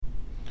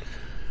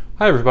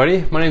Hi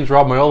everybody, my name is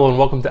Rob Maiolo and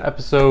welcome to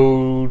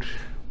episode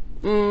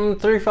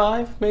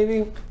 35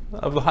 maybe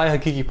of the Hi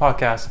Hakiki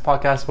podcast, a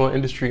podcast about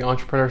industry,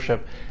 entrepreneurship,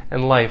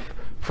 and life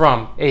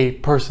from a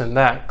person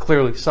that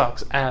clearly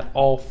sucks at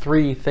all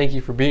three. Thank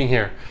you for being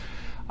here.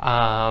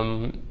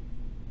 I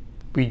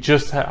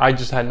just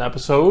had an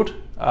episode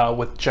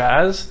with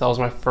Jazz. That was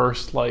my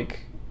first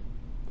like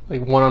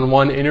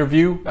one-on-one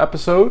interview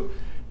episode.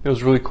 It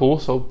was really cool,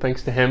 so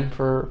thanks to him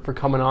for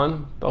coming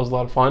on. That was a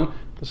lot of fun.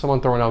 There's someone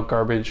throwing out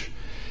garbage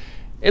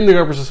in the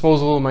garbage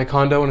disposal in my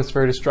condo, and it's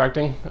very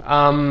distracting.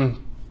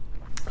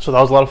 So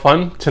that was a lot of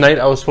fun. Tonight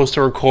I was supposed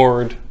to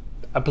record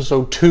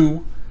episode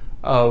 2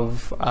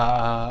 of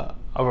a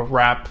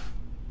rap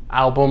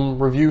album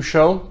review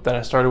show that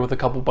I started with a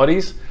couple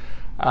buddies,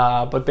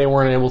 but they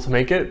weren't able to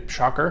make it.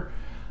 Shocker.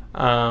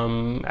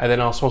 And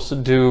then I was supposed to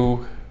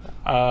do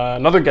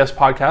another guest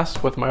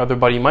podcast with my other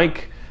buddy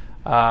Mike.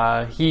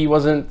 He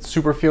wasn't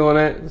super feeling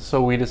it,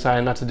 so we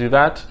decided not to do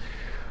that.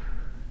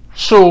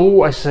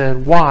 So I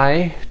said,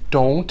 why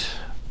don't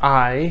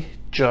I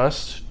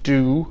just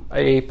do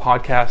a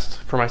podcast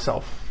for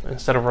myself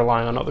instead of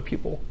relying on other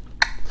people?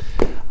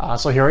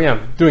 So here I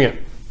am, doing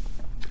it.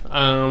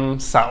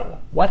 So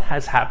what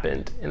has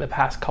happened in the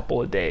past couple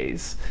of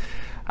days?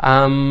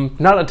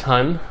 Not a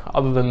ton,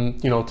 other than,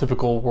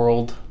 typical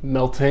world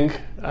melting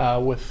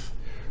with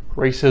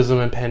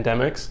racism and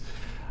pandemics.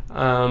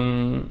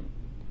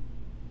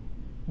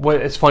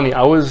 It's funny,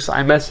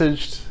 I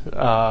messaged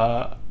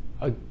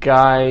a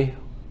guy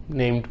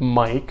named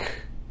Mike,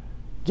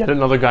 yet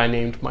another guy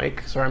named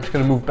Mike. Sorry, I'm just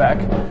going to move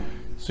back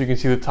so you can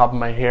see the top of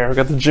my hair. I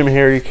got the Jim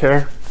Carrey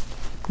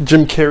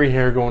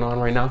hair going on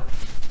right now.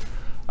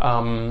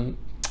 I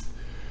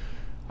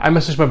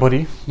messaged my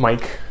buddy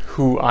Mike,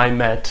 who I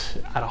met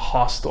at a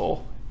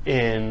hostel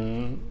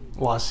in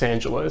San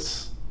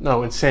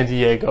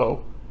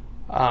Diego,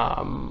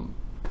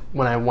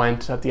 when I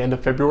went at the end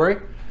of February.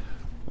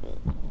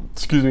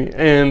 Excuse me.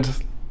 And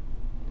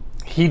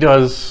he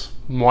does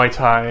Muay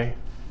Thai,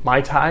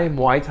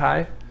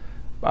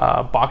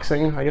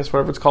 boxing, I guess,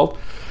 whatever it's called.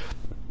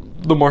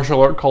 The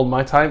martial art called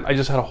Muay Thai. I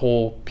just had a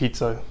whole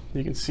pizza.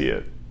 You can see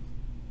it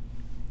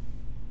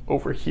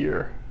over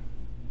here.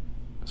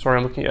 Sorry,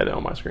 I'm looking at it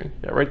on my screen.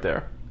 Yeah, right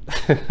there.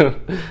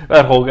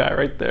 That whole guy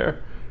right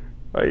there.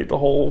 I ate the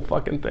whole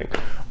fucking thing.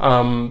 So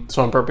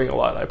I'm burping a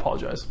lot. I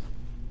apologize.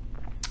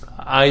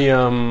 So I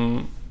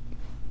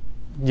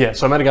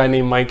met a guy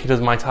named Mike. He does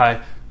Muay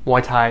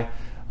Thai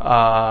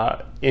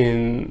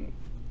in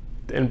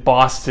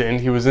Boston.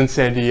 He was in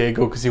San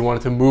Diego because he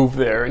wanted to move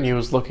there, and he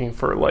was looking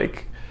for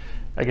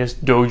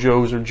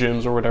dojos or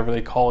gyms or whatever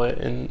they call it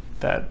in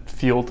that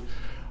field.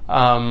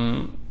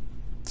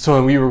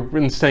 So we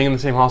were staying in the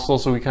same hostel,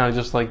 so we kind of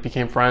just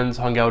became friends,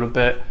 hung out a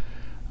bit.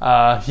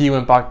 He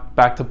went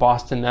back to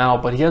Boston now,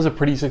 but he has a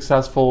pretty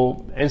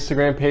successful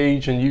Instagram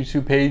page and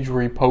YouTube page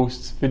where he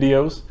posts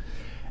videos.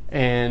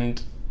 And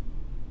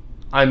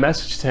I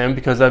messaged him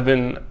because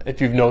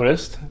if you've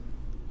noticed,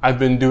 I've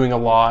been doing a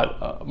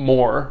lot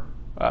more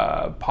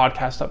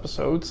podcast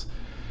episodes.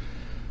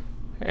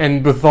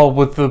 And with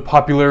the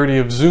popularity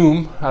of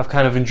Zoom, I've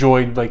kind of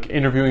enjoyed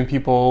interviewing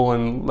people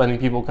and letting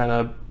people kind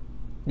of,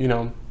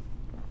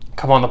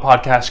 come on the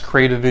podcast,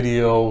 create a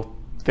video.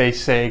 They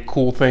say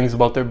cool things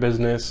about their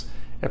business.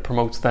 It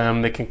promotes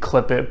them. They can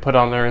clip it, put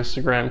on their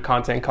Instagram,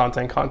 content,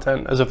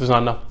 as if there's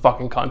not enough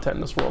fucking content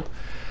in this world.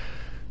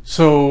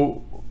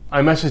 So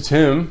I messaged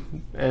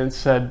him and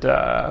said, do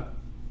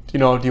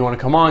you want to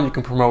come on? You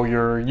can promote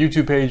your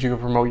YouTube page. You can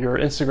promote your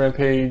Instagram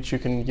page. You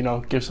can,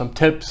 give some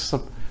tips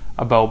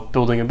about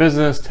building a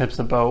business, tips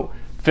about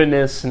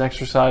fitness and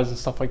exercise and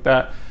stuff like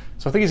that.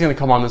 So I think he's going to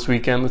come on this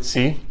weekend. Let's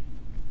see.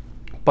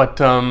 But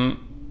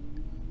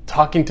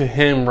talking to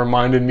him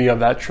reminded me of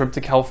that trip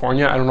to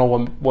California. I don't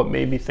know what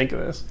made me think of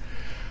this.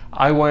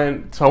 I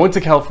went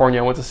to California.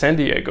 I went to San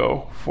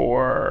Diego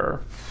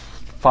for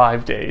 4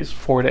 days.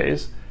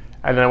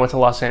 And then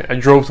I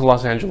drove to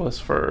Los Angeles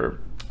for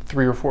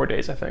 3 or 4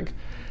 days, I think.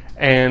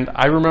 And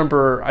I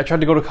remember I tried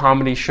to go to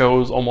comedy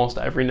shows almost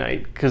every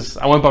night because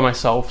I went by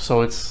myself,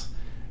 so it's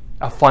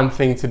a fun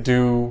thing to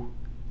do.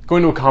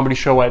 Going to a comedy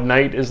show at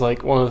night is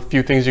one of the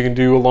few things you can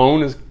do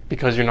alone, is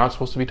because you're not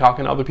supposed to be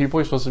talking to other people.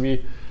 You're supposed to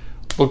be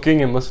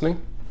looking and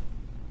listening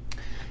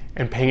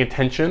and paying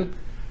attention.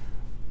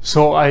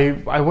 So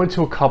I went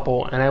to a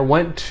couple, and I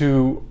went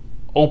to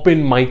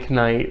open mic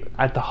night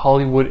at the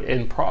Hollywood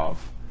Improv.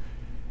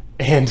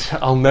 And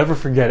I'll never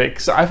forget it,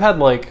 because I've had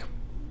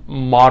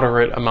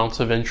moderate amounts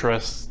of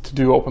interest to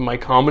do open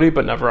mic comedy,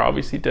 but never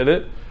obviously did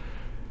it.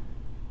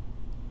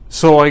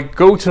 So I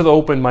go to the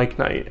open mic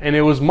night, and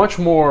it was much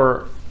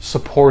more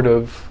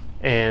supportive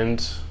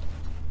and,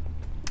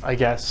 I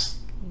guess,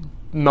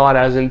 not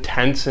as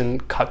intense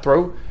and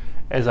cutthroat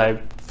as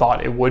I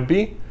thought it would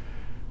be.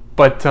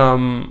 But,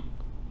 and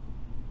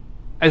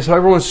so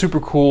everyone's super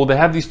cool. They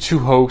have these 2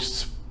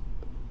 hosts.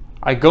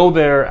 I go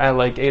there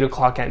at 8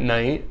 o'clock at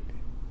night.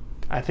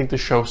 I think the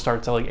show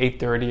starts at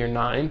 8:30 or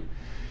 9,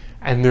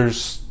 and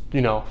there's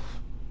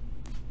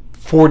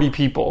 40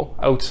 people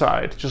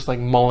outside just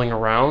mulling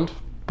around,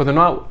 but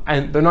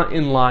they're not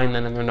in line,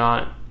 and they're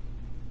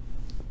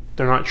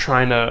not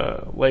trying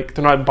to, like,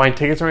 they're not buying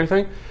tickets or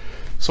anything.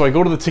 So I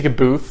go to the ticket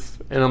booth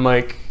and I'm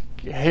like,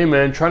 hey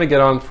man, trying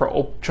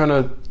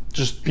to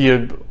just be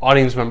an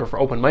audience member for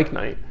open mic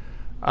night,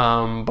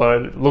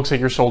 but it looks like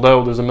you're sold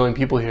out, there's 1 million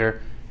people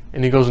here.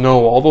 And he goes,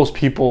 no, all those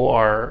people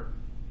are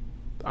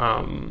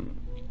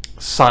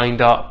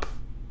signed up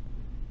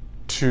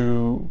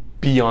to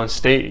be on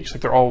stage. Like,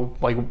 they're all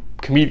like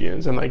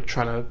comedians and like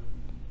trying to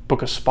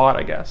book a spot,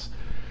 I guess.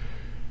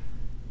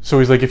 So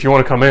he's like, if you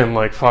want to come in,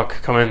 like,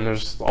 fuck, come in,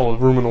 there's all the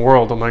room in the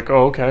world. I'm like,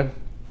 oh, okay.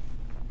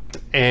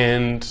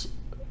 And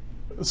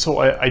so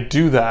I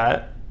do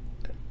that,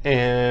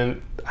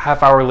 and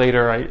half hour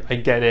later I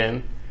get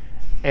in,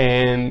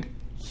 and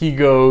he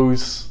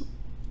goes,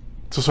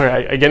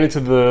 I get into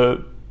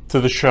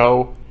the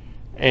show,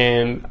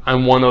 and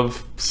I'm one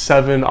of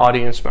 7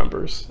 audience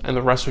members, and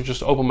the rest are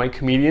just open mic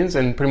comedians,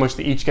 and pretty much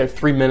they each get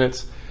 3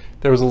 minutes.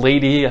 There was a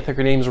lady, I think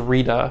her name's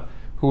Rita,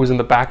 who was in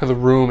the back of the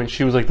room, and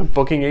she was like the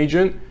booking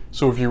agent.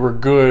 So if you were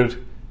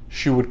good,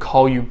 she would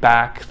call you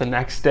back the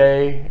next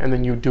day, and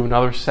then you would do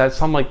another set,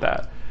 something like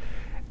that.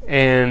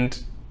 And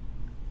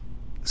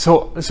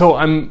so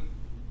I'm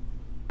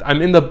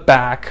in the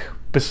back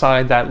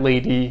beside that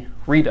lady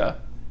Rita,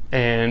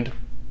 and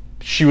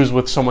she was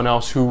with someone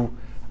else who,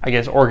 I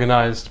guess,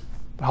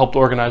 helped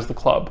organize the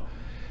club.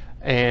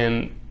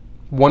 And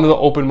one of the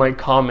open mic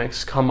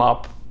comics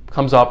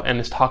comes up and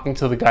is talking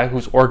to the guy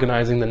who's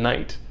organizing the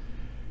night.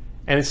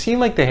 And it seemed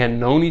like they had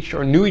knew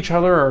each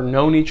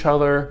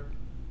other.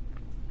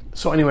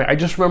 So anyway, I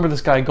just remember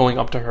this guy going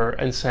up to her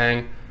and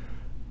saying,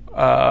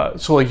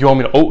 so like, you want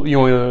me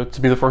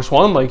to be the first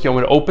one? Like, you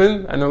want me to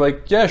open? And they're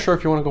like, yeah, sure,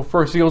 if you want to go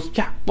first. He goes,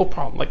 yeah, no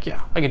problem. Like,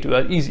 yeah, I can do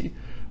that, easy.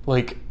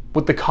 Like,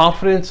 with the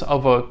confidence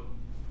of a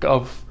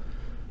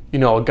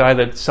guy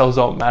that sells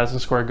out Madison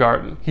Square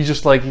Garden. He's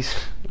just like,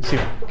 can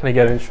I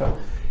get in shot?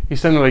 He's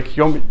saying like,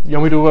 you want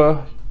me to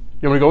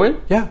go in?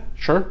 Yeah,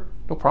 sure,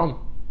 no problem.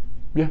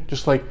 Yeah,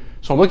 just like,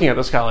 so I'm looking at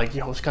this guy like,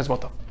 yo, this guy's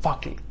about to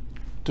fucking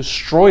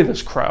destroy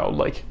this crowd,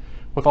 like,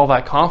 with all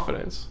that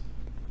confidence.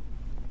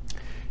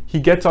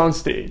 He gets on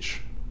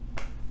stage.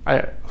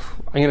 I'm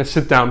gonna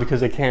sit down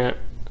because I can't.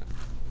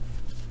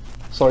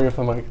 Sorry if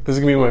I'm like, this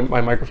is gonna be my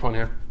microphone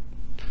here.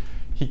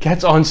 He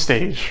gets on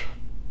stage,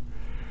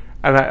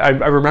 and I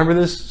remember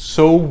this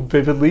so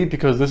vividly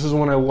because this is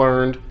when I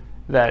learned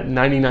that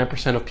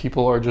 99% of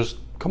people are just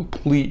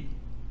complete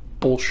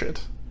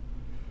bullshit.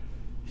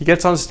 He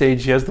gets on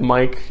stage, he has the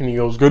mic, and he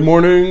goes, good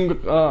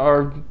morning,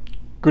 or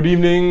good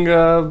evening,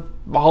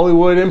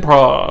 Hollywood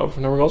Improv.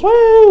 And everyone goes,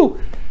 woo!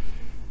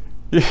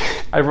 Yeah,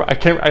 I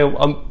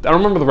don't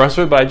remember the rest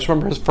of it, but I just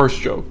remember his first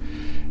joke.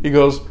 He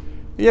goes,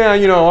 yeah,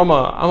 I'm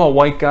a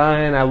white guy,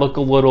 and I look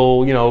a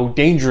little,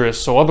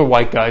 dangerous, so other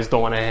white guys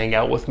don't want to hang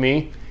out with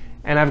me.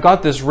 And I've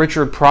got this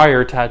Richard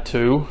Pryor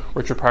tattoo.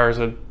 Richard Pryor is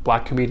a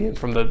black comedian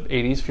from the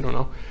 80s, if you don't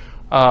know.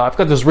 I've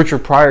got this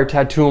Richard Pryor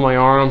tattoo on my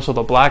arm, so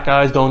the black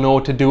guys don't know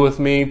what to do with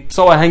me,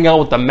 so I hang out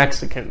with the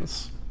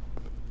Mexicans.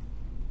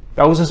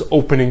 That was his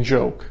opening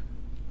joke.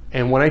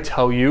 And when I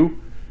tell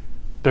you,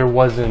 there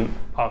wasn't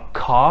a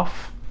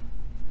cough,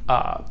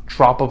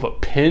 drop of a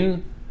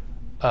pin,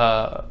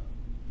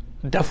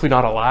 definitely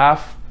not a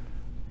laugh,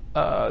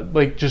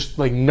 just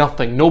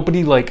nothing.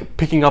 Nobody like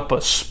picking up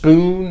a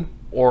spoon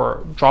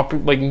or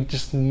dropping, like,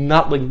 just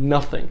not like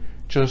nothing.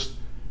 Just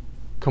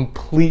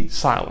complete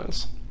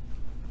silence.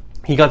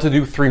 He got to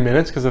do 3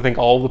 minutes because I think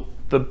all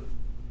the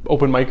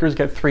open micers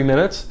get 3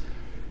 minutes.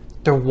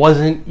 There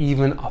wasn't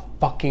even a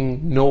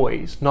fucking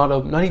noise, not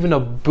even a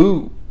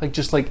boo, like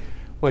just like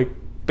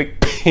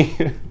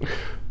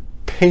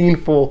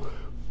painful,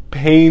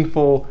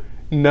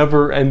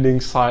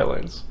 never-ending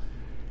silence.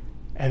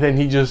 And then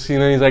he just,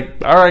 he's like,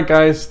 all right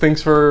guys,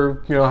 thanks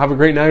for, have a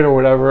great night or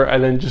whatever.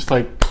 And then just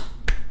like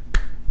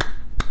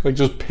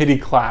just pity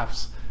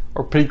claps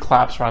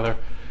rather,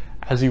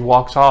 as he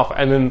walks off.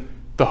 And then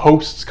the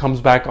host comes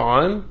back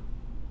on,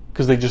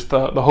 because they just,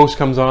 the host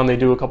comes on, they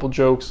do a couple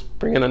jokes,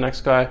 bring in the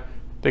next guy.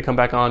 They come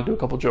back on, do a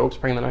couple jokes,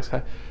 bring in the next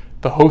guy.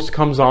 The host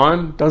comes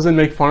on, doesn't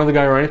make fun of the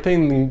guy or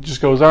anything, and just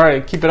goes, all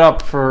right, keep it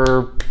up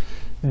for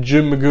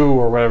Jim Magoo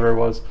or whatever it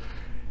was.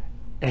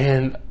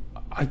 And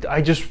I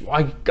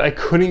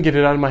couldn't get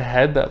it out of my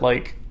head that,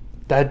 like,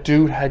 that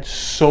dude had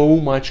so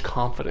much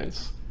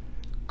confidence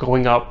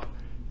going up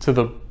to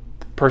the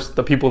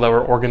people that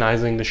were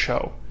organizing the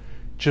show.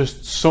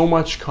 Just so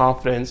much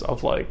confidence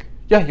of like,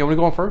 yeah, you want me to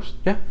go on first?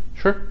 Yeah,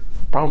 sure,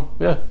 no problem.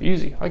 Yeah,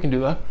 easy, I can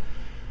do that.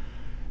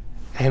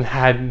 And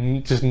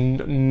had just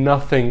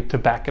nothing to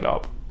back it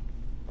up.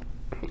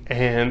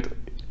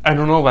 And I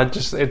don't know,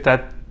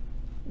 that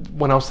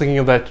when I was thinking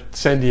of that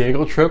San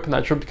Diego trip and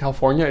that trip to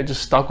California, it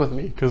just stuck with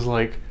me because,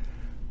 like,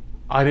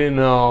 I didn't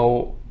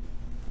know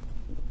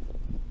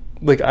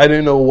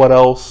what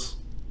else.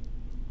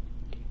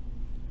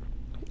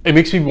 It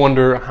makes me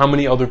wonder how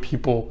many other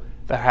people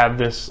that have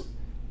this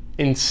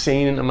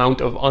insane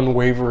amount of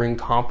unwavering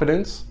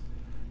confidence,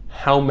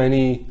 how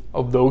many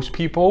of those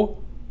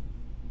people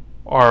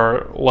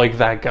are like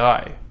that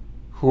guy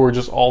who are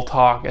just all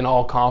talk and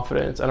all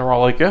confidence and are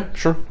all like, yeah,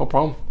 sure, no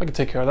problem. I can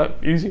take care of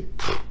that. Easy.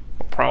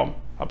 No problem.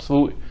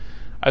 Absolutely.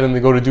 And then they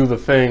go to do the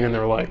thing and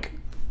they're like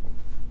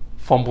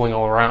fumbling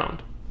all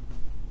around.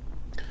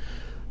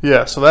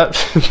 Yeah, so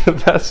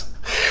that's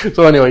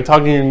so anyway,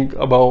 talking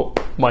about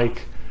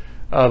Mike,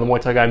 the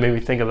Muay Thai guy, made me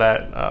think of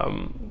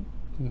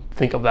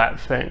that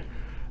thing.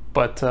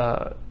 But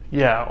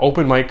yeah,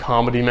 open mic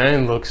comedy,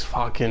 man,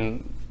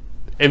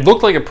 it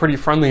looked like a pretty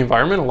friendly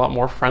environment, a lot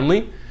more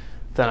friendly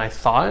than I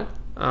thought.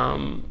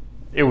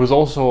 It was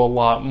also a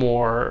lot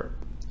more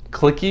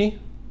cliquey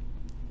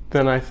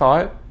than I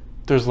thought.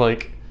 There's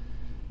like,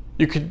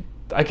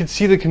 I could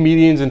see the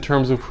comedians in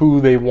terms of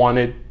who they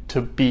wanted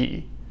to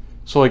be.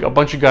 So like a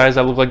bunch of guys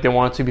that looked like they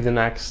wanted to be the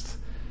next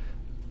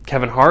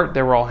Kevin Hart,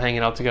 they were all hanging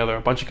out together.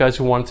 A bunch of guys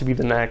who wanted to be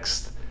the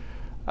next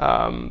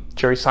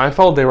Jerry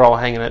Seinfeld, they were all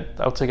hanging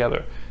out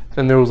together.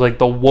 Then there was like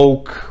the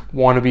woke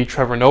wannabe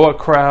Trevor Noah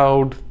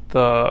crowd,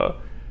 the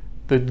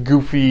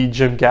goofy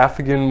Jim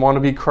Gaffigan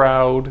wannabe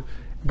crowd,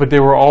 but they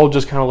were all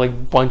just kind of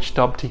like bunched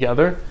up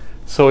together.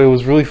 So it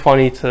was really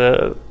funny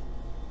to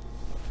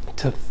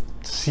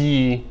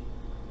see,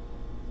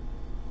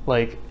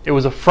 like, it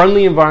was a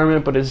friendly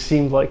environment, but it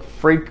seemed like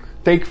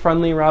fake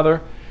friendly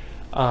rather.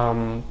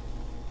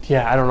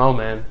 Yeah, I don't know,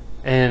 man.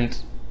 And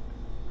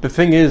the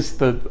thing is,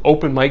 the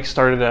open mic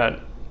started at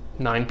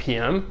 9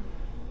 p.m.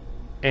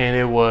 and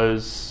it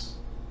was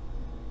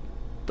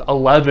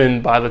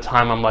 11 by the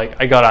time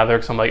I got out of there,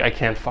 because I'm like, I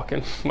can't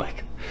fucking,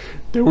 like,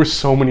 there were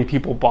so many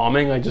people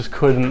bombing, I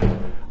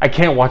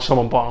can't watch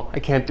someone bomb. I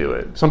can't do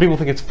it. Some people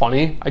think it's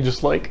funny. I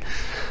just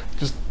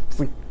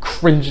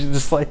cringe,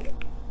 just like,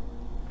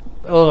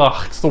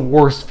 ugh, it's the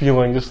worst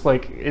feeling. Just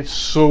like,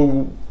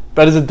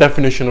 that is a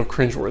definition of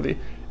cringeworthy,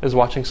 is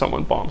watching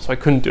someone bomb. So I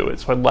couldn't do it,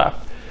 so I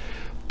left.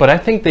 But I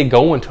think they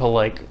go until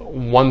like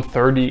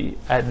 1:30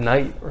 at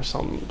night or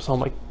something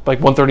like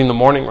 1:30 in the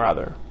morning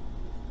rather.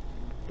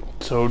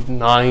 So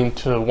 9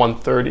 to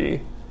 1:30,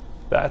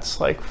 that's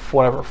like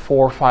whatever,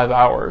 4 or 5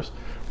 hours,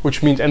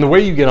 which means, and the way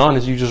you get on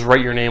is you just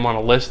write your name on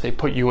a list, they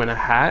put you in a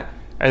hat,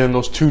 and then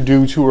those two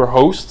dudes who are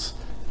hosts,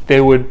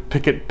 they would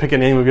pick a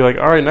name and be like,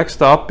 all right,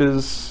 next up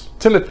is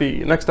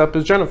Timothy, next up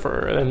is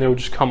Jennifer, and they would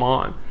just come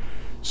on.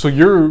 So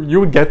you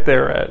would get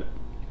there at,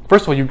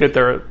 first of all, you get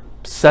there at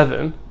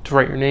 7 to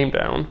write your name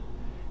down,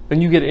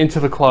 then you get into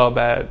the club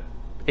at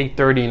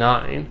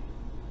 8:39,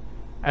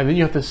 and then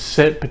you have to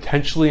sit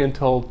potentially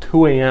until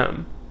 2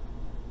 a.m.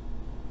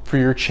 for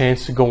your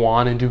chance to go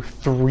on and do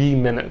 3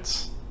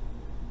 minutes.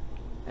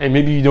 And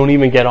maybe you don't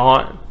even get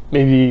on.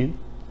 Maybe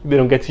they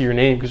don't get to your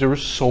name because there were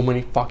so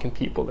many fucking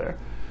people there.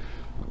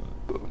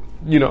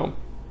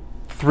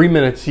 3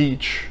 minutes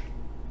each.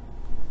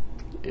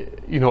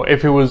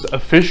 If it was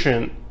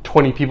efficient,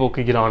 20 people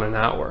could get on an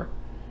hour.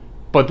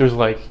 But there's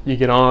like, you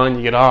get on,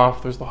 you get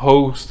off, there's the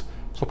host.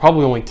 So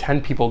probably only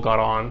 10 people got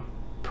on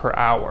per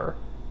hour.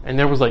 And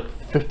there was like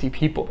 50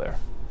 people there.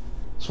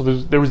 So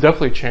there was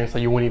definitely a chance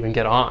that you wouldn't even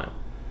get on.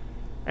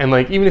 And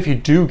like, even if you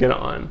do get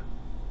on,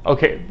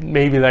 okay,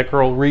 maybe that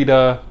girl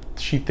Rita,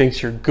 she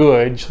thinks you're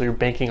good, so you're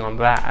banking on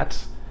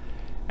that.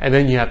 And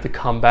then you have to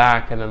come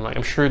back, and then like,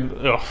 I'm sure,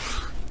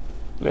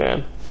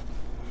 man,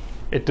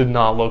 it did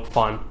not look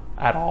fun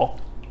at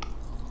all.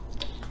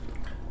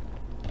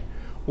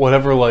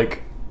 Whatever,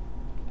 like,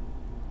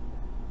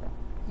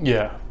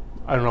 yeah,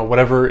 I don't know,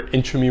 whatever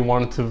inch of me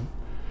wanted to,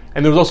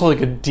 and there was also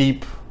like a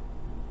deep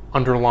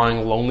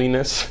underlying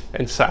loneliness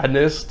and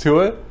sadness to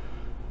it.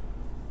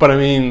 But I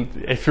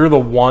mean, if you're the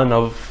one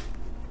of,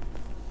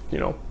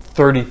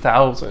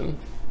 30,000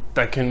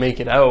 that can make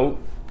it out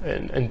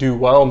and do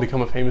well and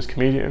become a famous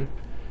comedian,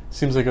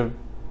 seems like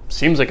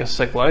a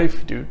sick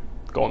life. You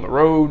go on the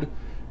road,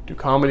 do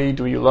comedy,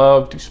 do what you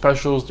love, do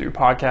specials, do your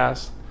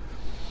podcast.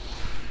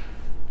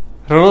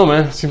 I don't know,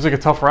 man. It seems like a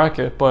tough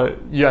racket, but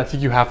yeah, I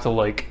think you have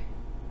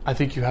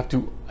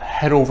to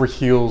head over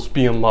heels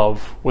be in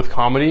love with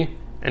comedy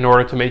in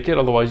order to make it.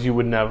 Otherwise, you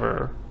would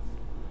never,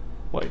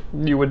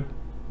 you would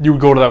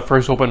go to that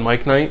first open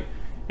mic night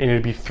and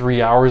it'd be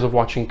 3 hours of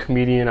watching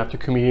comedian after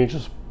comedian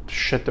just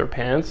shit their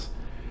pants,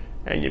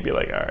 and you'd be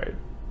like, all right,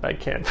 I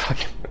can't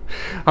fucking,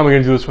 how am I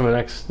going to do this for the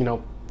next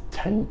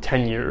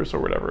 10 years or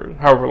whatever,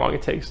 however long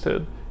it takes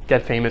to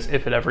get famous,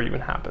 if it ever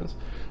even happens.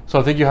 So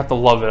I think you have to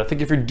love it. I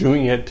think if you're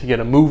doing it to get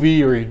a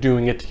movie, or you're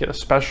doing it to get a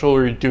special,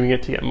 or you're doing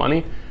it to get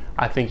money,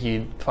 I think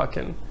you'd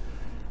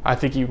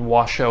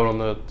wash out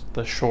on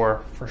the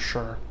shore for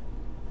sure.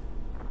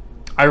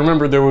 I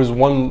remember there was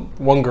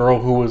one girl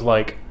who was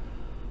like,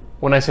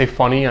 when I say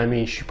funny, I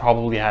mean she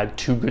probably had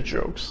 2 good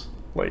jokes,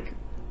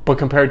 but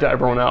compared to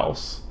everyone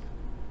else.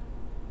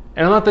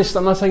 And I'm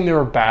not saying they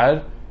were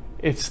bad.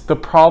 It's the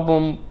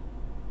problem.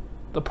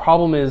 The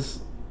problem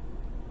with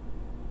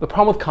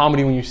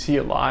comedy when you see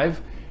it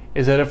live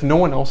is that if no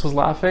one else is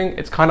laughing,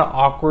 it's kind of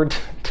awkward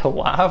to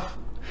laugh.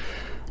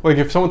 Like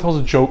if someone tells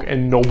a joke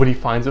and nobody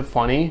finds it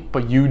funny,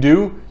 but you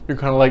do, you're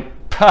kind of like,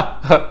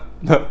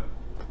 you're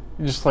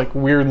just like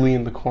weirdly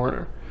in the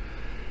corner.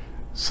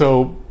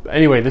 So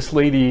anyway, this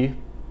lady,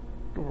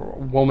 or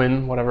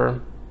woman,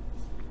 whatever,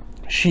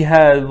 she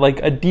had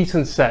like a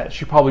decent set.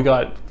 She probably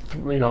got,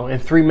 in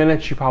 3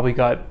 minutes, she probably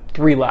got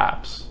 3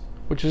 laughs,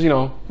 which is,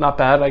 not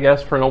bad, I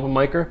guess, for an open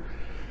micer.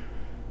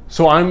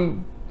 So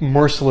I'm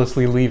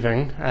mercilessly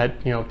leaving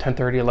at,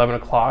 10:30, 11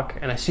 o'clock,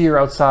 and I see her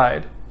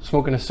outside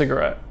smoking a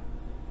cigarette.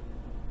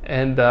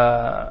 And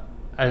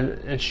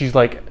she's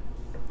like,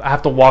 I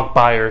have to walk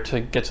by her to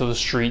get to the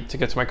street, to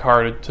get to my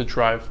car to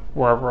drive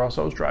wherever else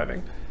I was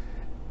driving.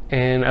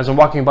 And as I'm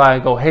walking by, I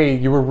go, hey,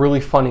 you were really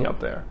funny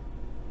up there.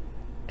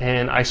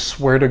 And I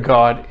swear to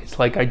God, it's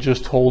like I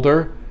just told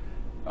her,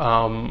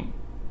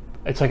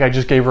 it's like I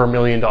just gave her $1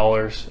 million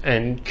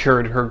and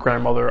cured her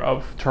grandmother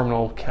of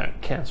terminal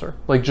cancer.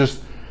 Like,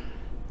 just,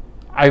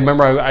 I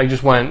remember I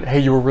just went, hey,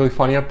 you were really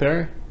funny up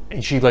there.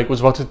 And she like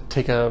was about to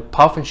take a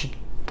puff, and she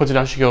puts it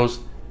down. She goes,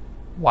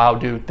 wow,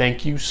 dude,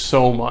 thank you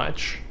so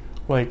much.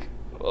 Like,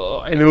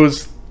 and it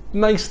was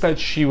nice that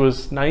she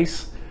was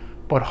nice,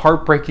 but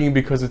heartbreaking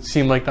because it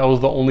seemed like that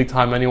was the only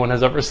time anyone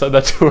has ever said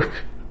that to her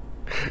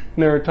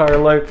in their entire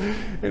life.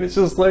 And it's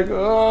just like,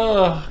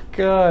 oh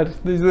God,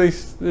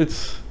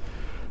 it's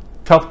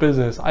tough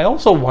business. I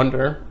also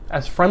wonder,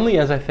 as friendly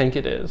as I think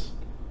it is,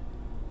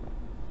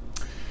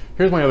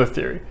 here's my other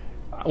theory.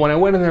 When I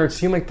went in there, it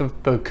seemed like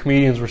the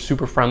comedians were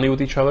super friendly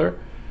with each other.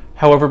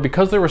 However,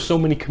 because there were so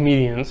many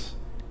comedians,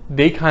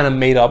 they kind of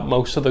made up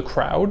most of the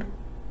crowd.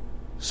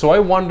 So I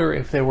wonder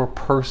if they were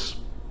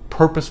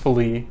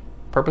purposely,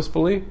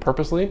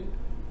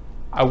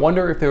 I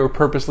wonder if they were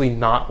purposely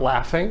not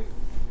laughing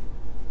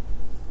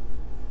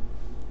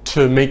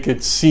to make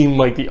it seem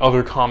like the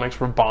other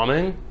comics were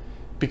bombing,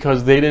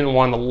 because they didn't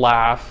want to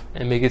laugh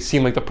and make it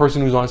seem like the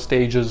person who's on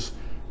stage is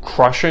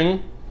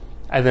crushing,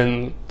 and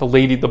then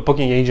the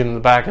booking agent in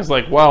the back is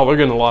like, wow, they're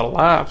getting a lot of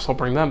laughs, I'll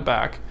bring them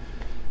back.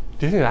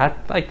 Do you think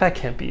that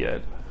can't be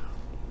it?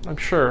 I'm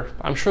sure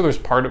there's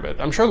part of it.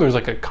 I'm sure there's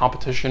like a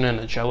competition and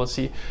a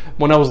jealousy.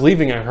 When I was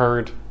leaving, I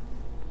heard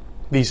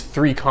these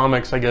 3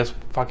 comics, I guess,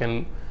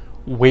 fucking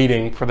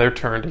waiting for their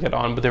turn to get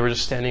on, but they were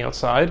just standing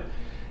outside.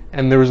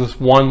 And there was this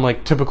one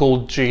like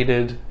typical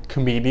jaded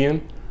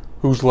comedian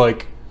who's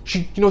like,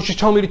 she's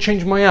telling me to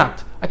change my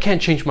act. I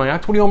can't change my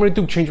act. What do you want me to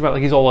do? Change my act?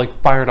 Like, he's all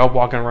like fired up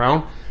walking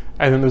around.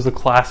 And then there's the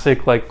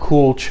classic like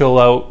cool, chill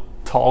out,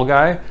 tall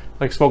guy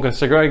like smoking a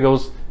cigarette. He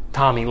goes,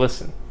 Tommy,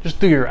 listen, just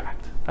do your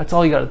act. That's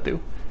all you gotta do.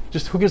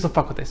 Just, who gives a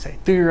fuck what they say?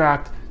 Do your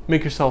act,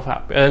 make yourself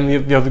happy.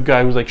 And the other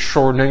guy was like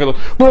short and goes,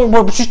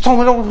 well, she's told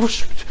me,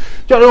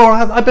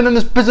 I've been in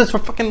this business for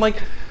fucking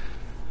like,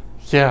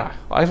 yeah.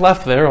 I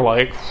left there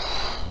like,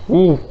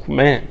 ooh,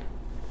 man.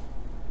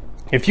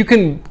 If you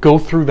can go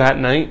through that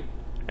night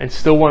and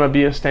still want to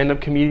be a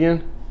stand-up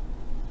comedian,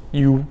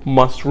 you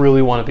must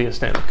really want to be a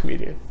stand-up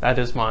comedian. That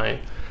is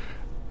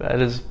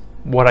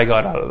what I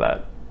got out of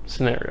that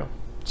scenario.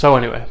 So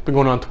anyway, been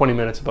going on 20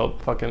 minutes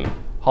about fucking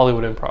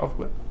Hollywood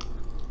Improv,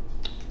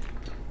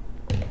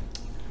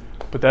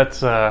 but that's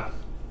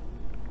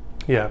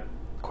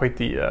quite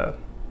the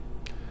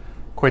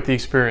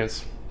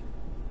experience.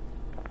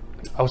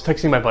 I was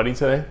texting my buddy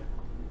today,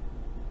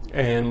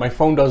 and my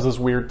phone does this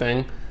weird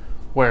thing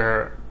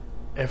where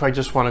if I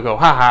just want to go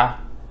haha,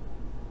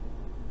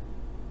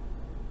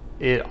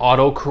 it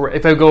autocorrect.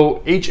 If I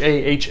go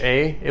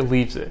HAHA, it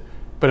leaves it.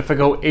 But if I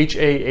go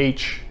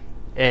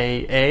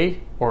HAHAA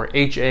or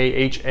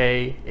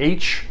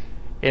HAHAH,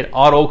 it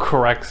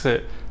autocorrects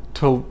it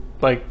to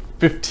like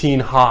 15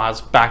 ha's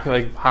back,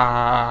 like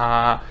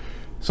ha.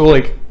 So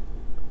like,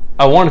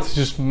 I wanted to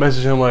just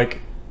message him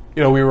like,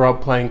 we were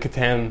out playing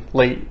Catan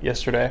late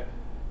yesterday.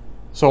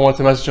 So I wanted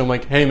to message him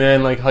like, hey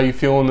man, like how you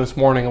feeling this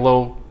morning? A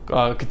little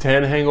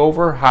Catan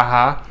hangover?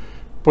 Haha.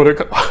 But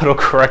it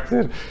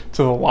auto-corrected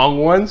to the long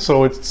one,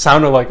 so it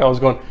sounded like I was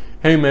going,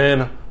 hey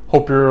man,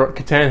 hope your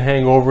Catan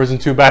hangover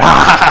isn't too bad.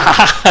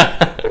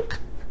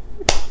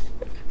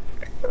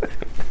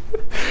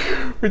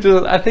 Which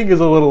is, I think, is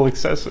a little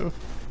excessive.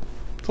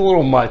 It's a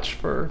little much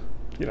for,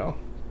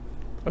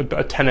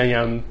 a 10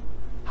 a.m.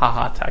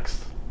 haha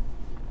text.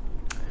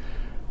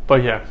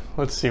 But yeah,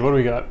 let's see, what do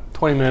we got?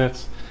 20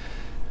 minutes.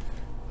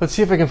 Let's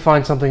see if I can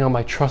find something on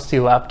my trusty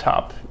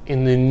laptop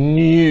in the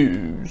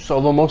news.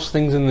 Although most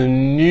things in the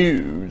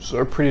news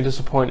are pretty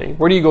disappointing.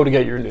 Where do you go to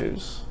get your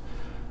news?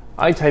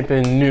 I type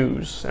in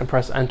news and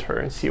press enter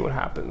and see what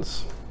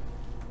happens.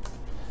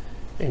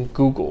 In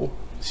Google,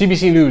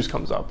 CBC News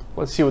comes up.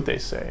 Let's see what they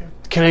say.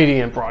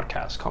 Canadian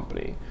Broadcast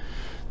Company.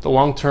 The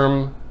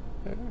long-term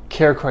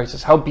care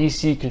crisis. How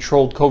BC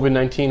controlled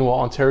COVID-19 while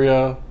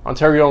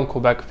Ontario and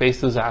Quebec faced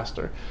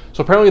disaster.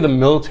 So apparently the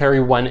military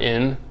went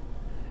in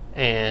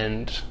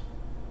and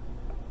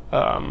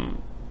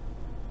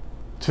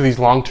to these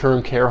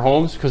long-term care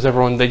homes because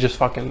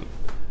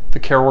the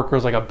care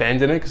workers like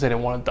abandoned it because they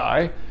didn't want to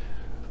die,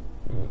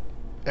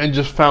 and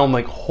just found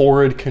like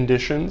horrid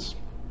conditions,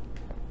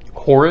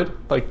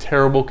 like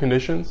terrible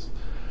conditions.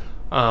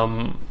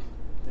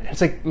 It's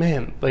like,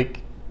 man,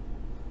 like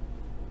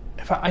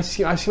if I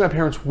see my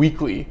parents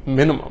weekly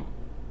minimum,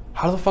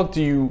 how the fuck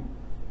do you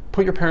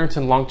put your parents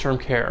in long-term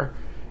care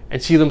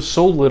and see them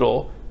so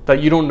little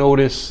that you don't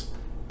notice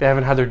they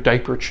haven't had their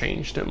diaper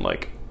changed in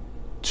like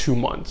 2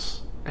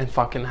 months? and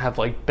fucking have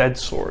like bed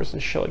sores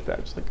and shit like that.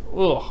 It's like,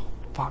 ugh,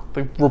 fuck.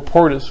 The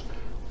report is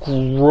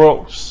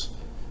gross.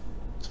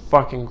 It's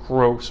fucking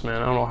gross,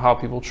 man. I don't know how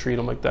people treat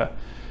him like that.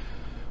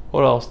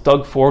 What else?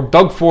 Doug Ford.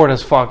 Doug Ford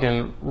has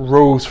fucking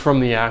rose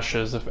from the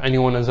ashes. If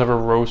anyone has ever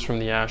rose from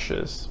the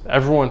ashes,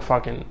 everyone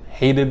fucking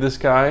hated this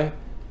guy,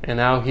 and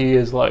now he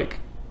is like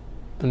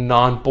the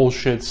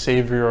non-bullshit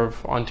savior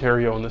of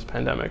Ontario in this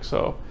pandemic.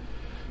 So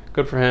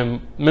good for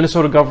him.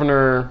 Minnesota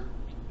governor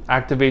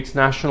activates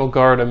National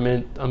Guard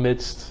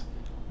amidst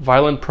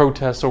violent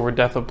protests over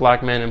death of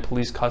black man in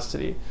police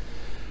custody.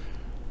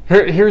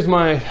 Here's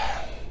my...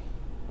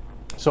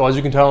 So as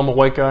you can tell, I'm a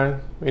white guy.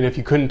 I mean, if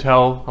you couldn't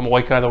tell, I'm a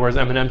white guy that wears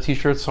Eminem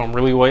t-shirts, so I'm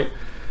really white.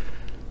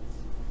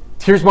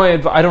 Here's my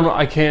advice. I don't know.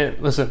 I can't...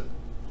 Listen.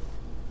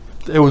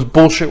 It was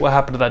bullshit what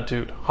happened to that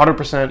dude.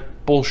 100%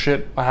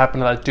 bullshit what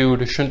happened to that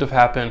dude. It shouldn't have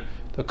happened.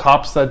 The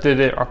cops that did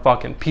it are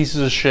fucking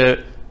pieces of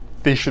shit.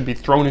 They should be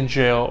thrown in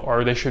jail,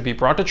 or they should be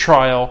brought to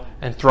trial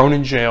and thrown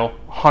in jail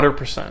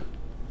 100%.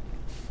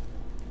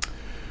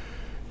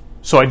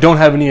 So I don't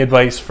have any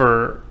advice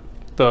for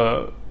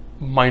the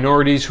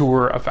minorities who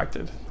were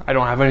affected. I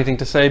don't have anything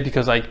to say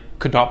because I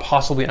could not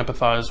possibly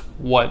empathize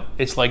what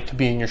it's like to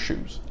be in your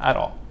shoes at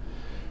all.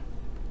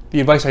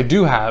 The advice I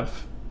do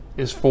have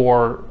is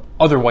for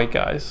other white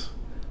guys,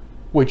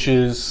 which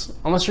is,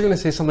 unless you're going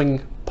to say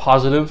something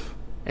positive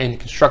and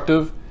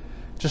constructive,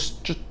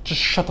 just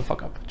shut the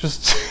fuck up.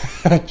 Just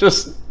shut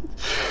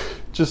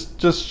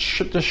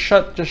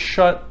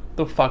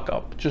the fuck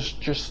up.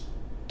 Just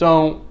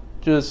don't.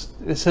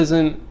 This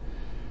isn't.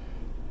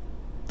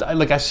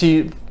 Like, I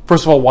see.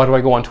 First of all, why do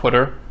I go on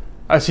Twitter?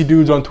 I see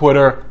dudes on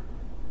Twitter,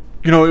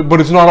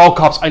 but it's not all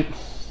cops.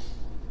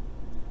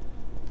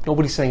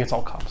 Nobody's saying it's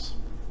all cops.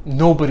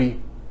 Nobody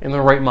in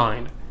their right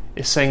mind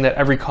is saying that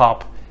every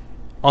cop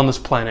on this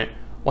planet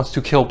wants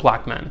to kill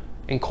black men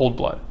in cold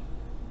blood.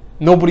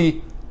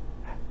 Nobody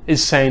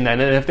is saying that.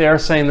 And if they are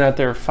saying that,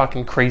 they're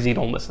fucking crazy.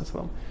 Don't listen to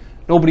them.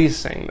 Nobody is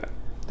saying that.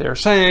 They're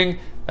saying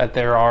that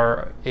there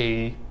are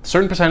a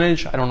certain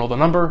percentage, I don't know the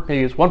number,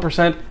 maybe it's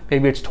 1%,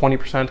 maybe it's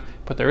 20%,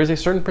 but there is a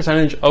certain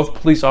percentage of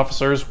police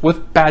officers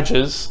with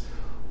badges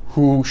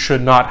who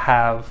should not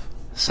have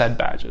said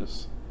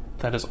badges.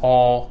 That is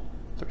all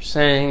they're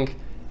saying,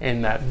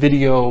 and that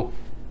video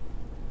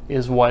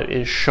is what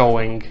is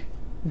showing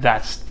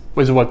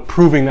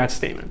proving that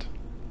statement.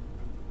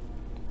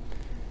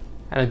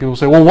 And then people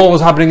say, well, what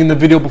was happening in the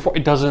video before?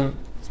 It doesn't...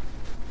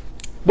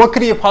 What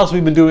could he have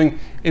possibly been doing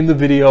in the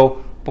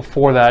video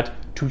before that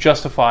to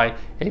justify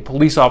a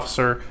police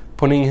officer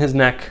putting his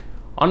neck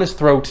on his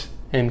throat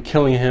and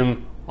killing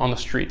him on the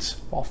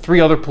streets, while 3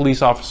 other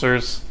police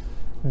officers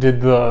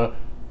did the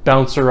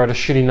bouncer at a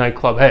shitty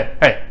nightclub?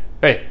 Hey,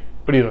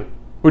 what are you doing?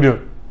 What are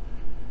you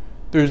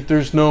doing?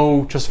 There's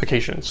no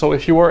justification. So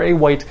if you are a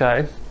white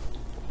guy,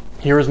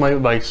 here is my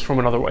advice from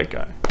another white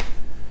guy.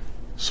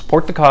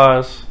 Support the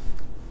cause,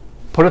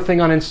 put a thing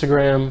on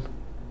Instagram,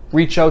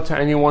 reach out to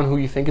anyone who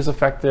you think is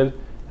affected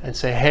and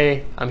say,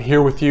 hey, I'm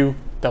here with you.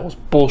 That was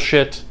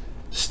bullshit.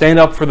 Stand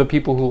up for the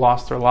people who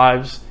lost their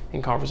lives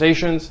in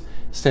conversations.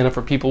 Stand up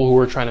for people who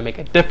are trying to make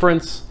a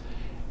difference.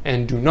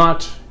 And do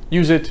not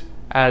use it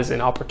as an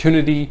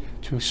opportunity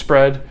to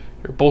spread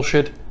your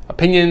bullshit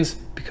opinions,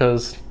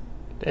 because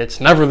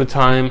it's never the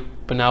time,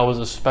 but now is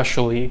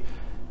especially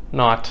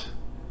not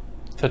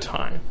the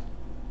time.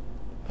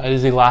 That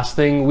is the last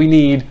thing we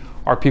need,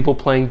 are people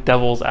playing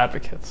devil's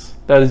advocates.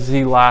 That is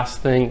the last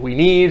thing we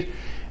need,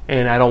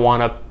 and I don't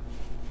want to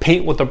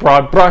paint with a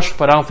broad brush,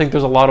 but I don't think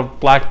there's a lot of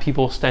black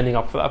people standing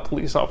up for that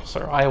police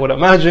officer. I would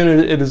imagine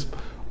it is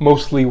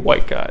mostly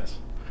white guys.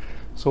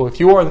 So if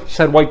you are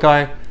said white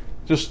guy,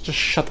 just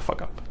shut the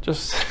fuck up.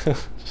 Just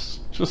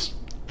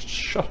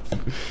shut up.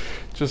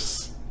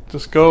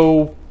 Just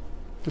go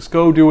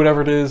do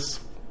whatever it is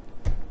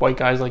white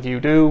guys like you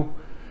do,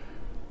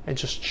 and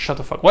just shut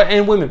the fuck up.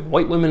 And women,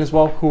 white women as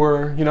well, who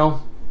are,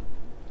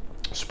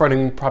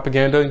 spreading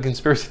propaganda and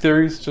conspiracy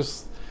theories,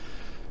 just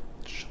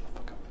shut the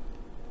fuck up.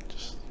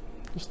 Just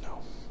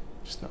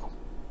no.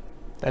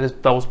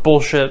 That was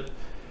bullshit.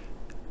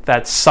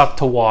 That sucked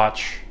to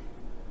watch.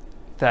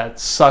 That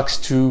sucks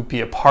to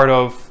be a part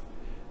of.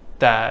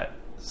 That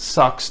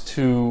sucks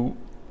to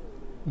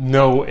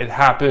know it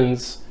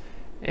happens.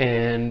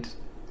 And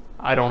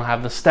I don't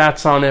have the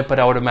stats on it, but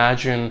I would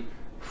imagine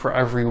for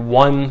every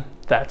one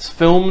that's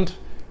filmed,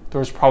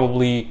 there's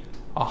probably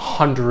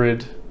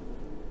 100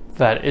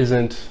 that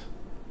isn't,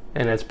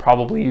 and it's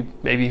probably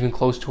maybe even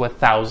close to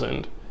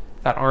 1,000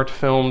 that aren't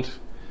filmed.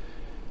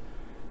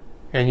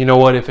 And you know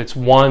what? If it's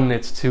one,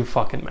 it's too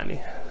fucking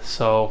many.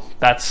 So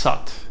that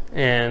sucked.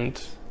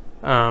 And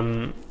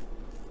those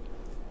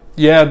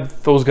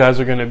guys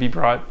are going to be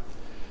brought.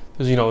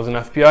 There's an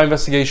FBI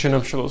investigation.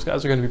 I'm sure those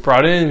guys are going to be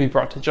brought in, be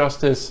brought to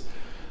justice.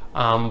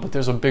 But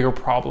there's a bigger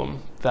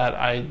problem that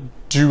I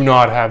do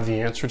not have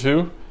the answer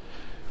to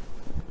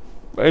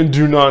and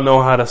do not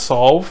know how to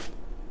solve.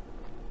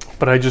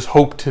 But I just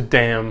hope to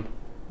damn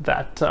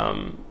that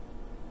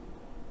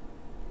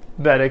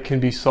that it can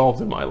be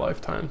solved in my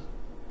lifetime.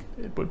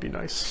 It would be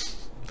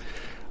nice.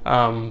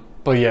 But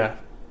yeah,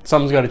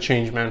 Something's got to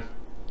change, man.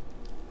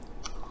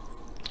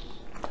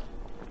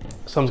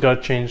 Something's got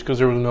to change because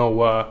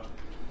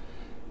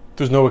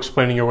there's no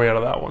explaining your way out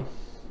of that one.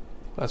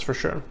 That's for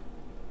sure.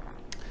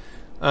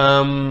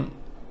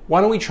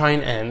 Why don't we try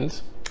and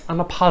end on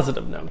a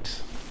positive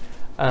note?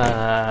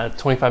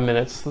 25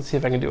 minutes. Let's see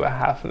if I can do a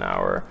half an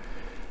hour.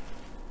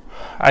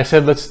 I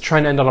said let's try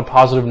and end on a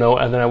positive note,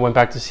 and then I went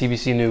back to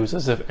CBC News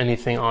as if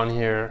anything on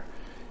here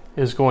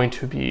is going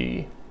to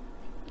be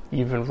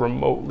even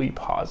remotely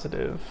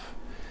positive.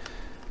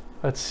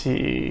 Let's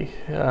see.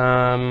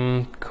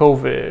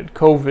 COVID.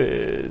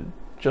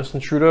 Justin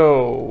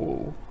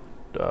Trudeau.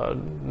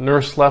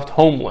 Nurse left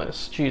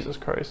homeless. Jesus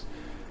Christ.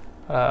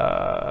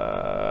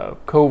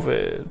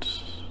 COVID.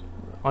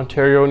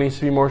 Ontario needs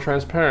to be more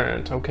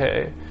transparent.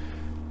 Okay.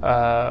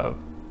 A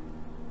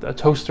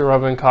toaster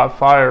oven caught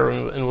fire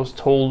and was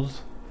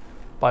told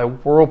by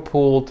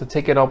Whirlpool to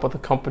take it up with a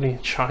company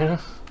in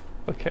China.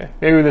 Okay.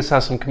 Maybe this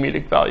has some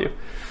comedic value.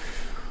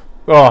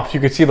 Oh, if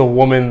you could see the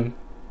woman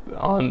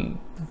on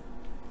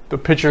the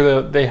picture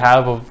that they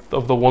have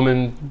of the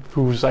woman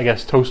whose, I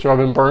guess, toaster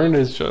oven burned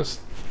is just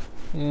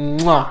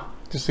mwah,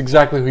 just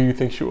exactly who you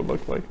think she would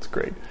look like. It's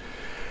great.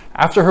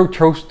 After her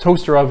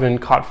toaster oven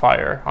caught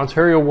fire,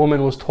 Ontario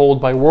woman was told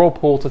by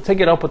Whirlpool to take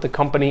it up with the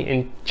company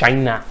in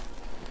China.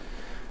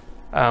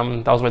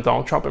 That was my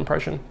Donald Trump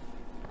impression.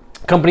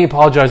 Company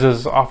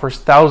apologizes, offers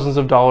thousands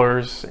of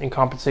dollars in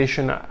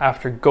compensation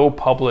after go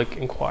public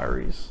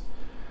inquiries.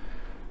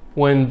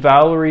 When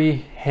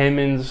Valerie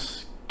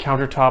Hammond's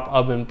countertop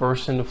oven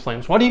burst into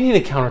flames. Why do you need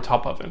a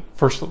countertop oven,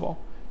 first of all?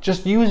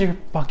 Just use your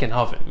fucking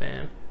oven,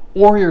 man.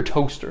 Or your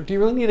toaster. Do you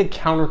really need a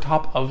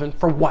countertop oven?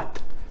 For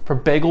what? For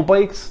bagel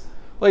bites?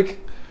 Like,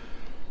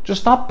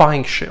 just stop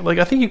buying shit. Like,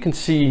 I think you can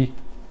see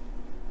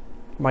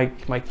my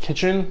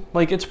kitchen.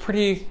 Like, it's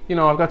pretty,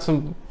 I've got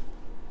some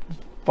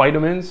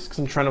vitamins because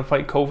I'm trying to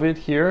fight COVID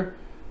here.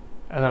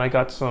 And then I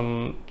got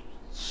some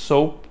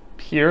soap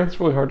here. It's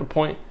really hard to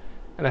point.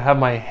 And I have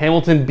my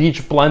Hamilton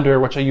Beach blender,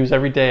 which I use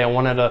every day. I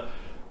wanted a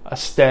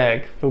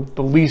stag.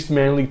 The least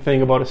manly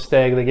thing about a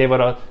stag. They gave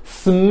out a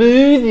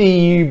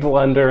smoothie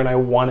blender and I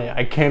won it.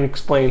 I can't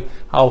explain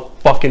how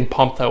fucking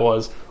pumped I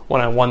was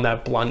when I won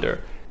that blender.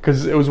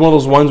 Because it was one of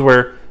those ones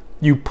where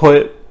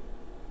it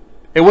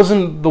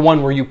wasn't the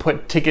one where you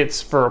put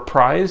tickets for a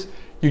prize.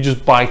 You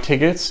just buy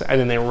tickets and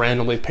then they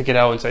randomly pick it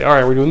out and say, all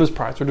right, we're doing this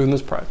prize.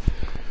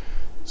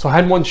 So I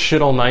had one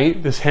shit all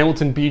night. This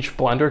Hamilton Beach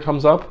blender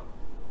comes up.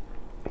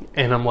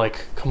 And I'm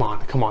like, come on.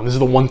 This is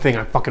the one thing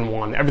I fucking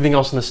won. Everything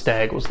else in the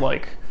stag was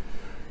like,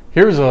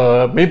 here's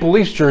a Maple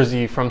Leafs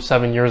jersey from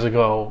 7 years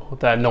ago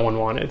that no one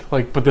wanted.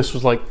 Like, but this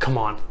was like, come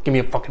on, give me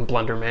a fucking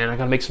blender, man. I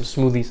gotta make some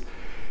smoothies.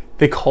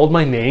 They called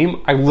my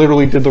name. I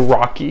literally did the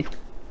Rocky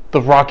 /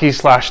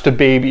 the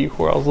baby,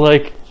 where I was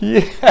like,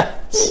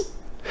 yes.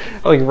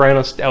 I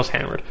was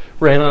hammered.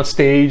 Ran on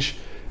stage,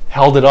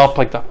 held it up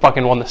like the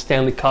fucking won the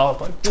Stanley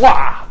Cup. Like,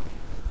 wow.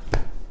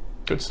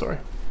 Good story.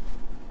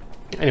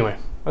 Anyway.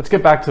 Let's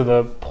get back to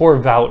the poor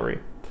Valerie.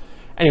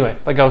 Anyway,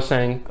 like I was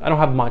saying, I don't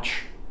have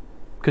much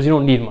because you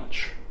don't need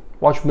much.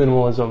 Watch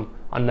Minimalism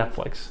on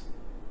Netflix.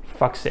 For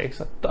fuck's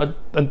sakes.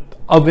 An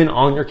oven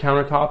on your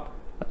countertop,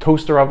 a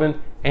toaster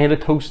oven, and a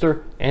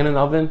toaster, and an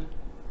oven.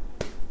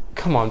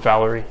 Come on,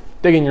 Valerie.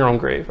 Dig in your own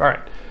grave. All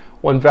right.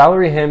 When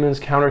Valerie Hammond's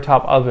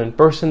countertop oven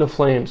burst into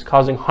flames,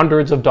 causing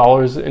hundreds of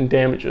dollars in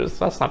damages,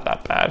 that's not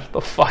that bad,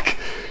 the fuck,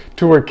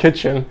 to her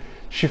kitchen,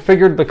 she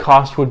figured the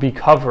cost would be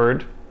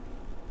covered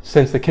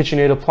since the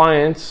KitchenAid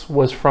appliance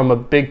was from a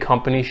big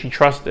company she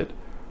trusted.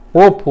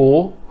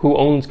 Whirlpool, who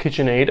owns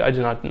KitchenAid, I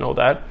did not know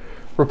that,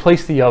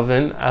 replaced the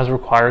oven as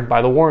required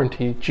by the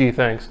warranty. Gee,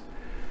 thanks.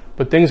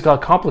 But things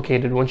got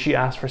complicated when she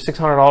asked for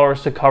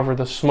 $600 to cover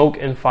the smoke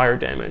and fire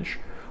damage.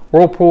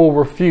 Whirlpool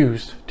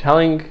refused,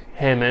 telling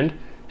Hammond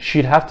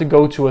she'd have to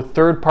go to a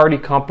third-party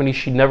company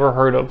she'd never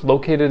heard of,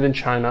 located in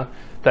China,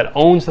 that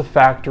owns the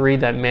factory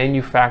that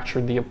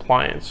manufactured the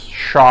appliance.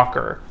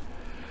 Shocker.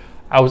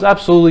 I was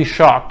absolutely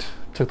shocked.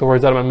 Took the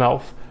words out of my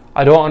mouth.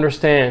 I don't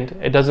understand.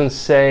 It doesn't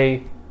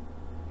say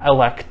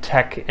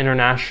Electech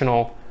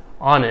International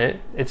on it.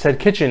 It said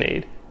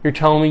KitchenAid. You're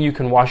telling me you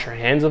can wash your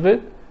hands of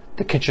it?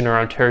 The Kitchener,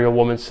 Ontario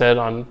woman said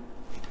on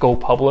Go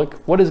Public.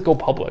 What is Go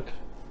Public?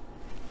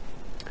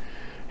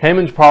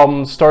 Hammond's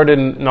problem started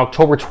in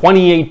October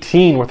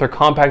 2018 with her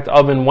compact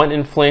oven went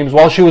in flames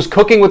while she was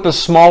cooking with a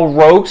small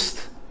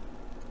roast.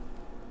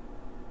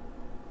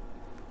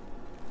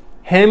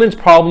 Hammond's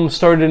problem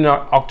started in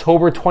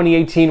October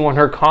 2018 when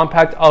her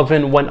compact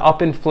oven went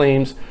up in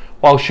flames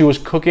while she was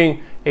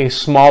cooking a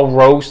small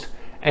roast.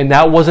 And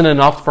that wasn't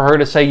enough for her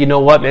to say, you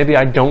know what, maybe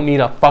I don't need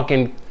a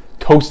fucking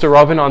toaster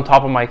oven on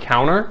top of my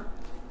counter.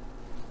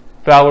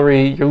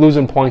 Valerie, you're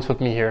losing points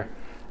with me here.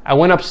 I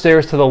went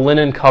upstairs to the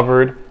linen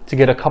cupboard to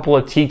get a couple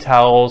of tea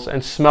towels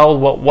and smelled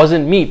what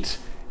wasn't meat.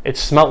 It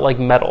smelled like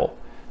metal.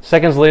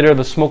 Seconds later,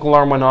 the smoke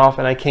alarm went off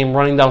and I came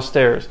running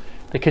downstairs.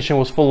 The kitchen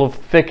was full of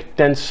thick,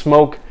 dense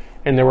smoke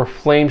and there were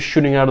flames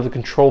shooting out of the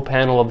control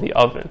panel of the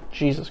oven.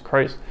 Jesus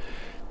Christ.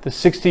 The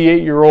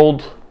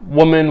 68-year-old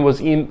woman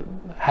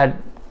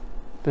had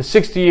The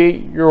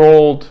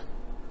 68-year-old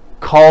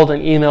called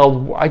and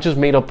emailed, I just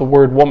made up the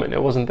word woman,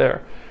 it wasn't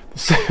there.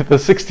 The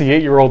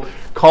 68-year-old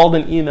called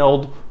and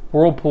emailed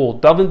Whirlpool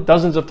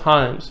dozens of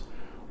times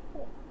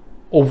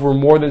over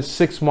more than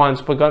 6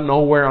 months, but got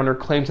nowhere on her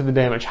claim to the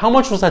damage. How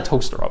much was that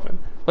toaster oven?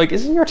 Like,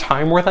 isn't your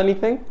time worth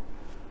anything?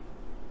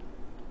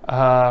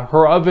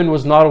 Her oven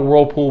was not a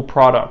Whirlpool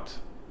product.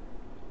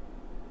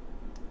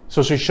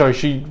 So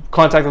she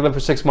contacted them for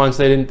 6 months.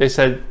 They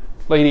said,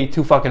 lady,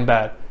 too fucking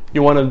bad.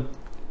 You want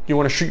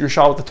to shoot your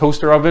shot with the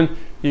toaster oven?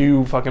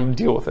 You fucking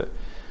deal with it.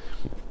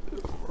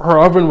 Her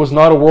oven was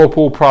not a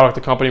Whirlpool product,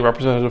 the company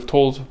representative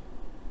told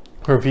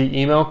her via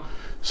email.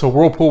 So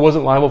Whirlpool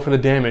wasn't liable for the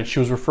damage. She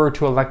was referred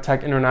to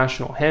Electech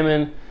International.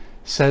 Hammond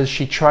says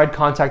she tried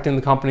contacting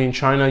the company in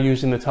China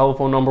using the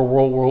telephone number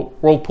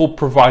Whirlpool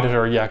provided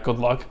her. Yeah, good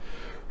luck.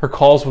 Her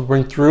calls would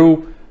ring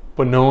through,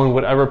 but no one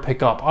would ever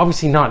pick up.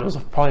 Obviously not. It was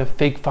probably a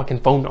fake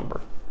fucking phone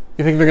number.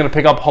 You think they're going to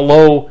pick up,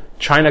 hello,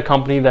 China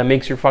company that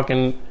makes your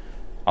fucking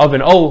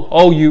oven.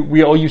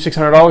 We owe you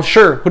 $600?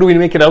 Sure. Who do we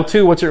make it out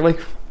to? What's your, like,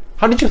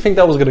 how did you think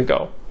that was going to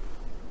go?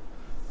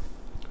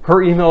 Her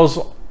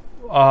emails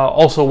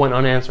also went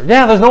unanswered.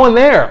 Yeah, there's no one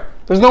there.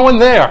 There's no one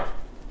there.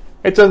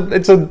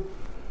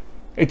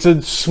 It's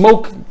a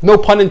smoke, no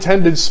pun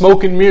intended,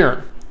 smoke and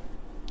mirror.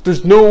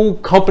 There's no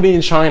company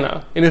in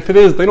China. And if it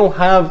is, they don't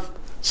have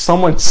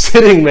someone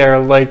sitting there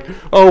like,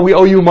 oh, we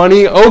owe you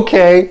money?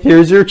 Okay,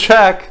 here's your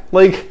check.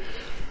 Like,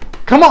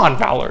 come on,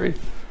 Valerie.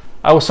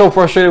 I was so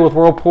frustrated with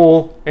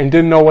Whirlpool and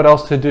didn't know what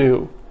else to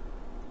do.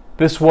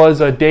 This was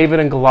a David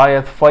and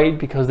Goliath fight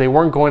because they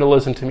weren't going to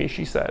listen to me,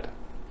 she said.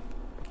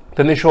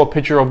 Then they show a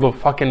picture of the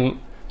fucking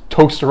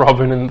toaster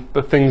oven and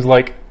the things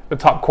like the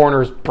top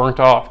corner is burnt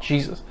off.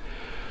 Jesus.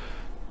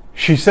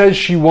 She says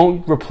she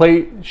won't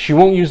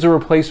use the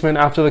replacement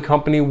after the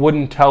company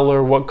wouldn't tell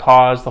her what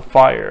caused the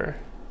fire.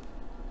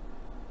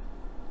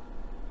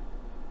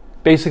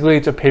 Basically,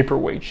 it's a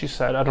paperweight, she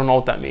said. I don't know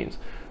what that means.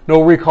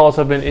 No recalls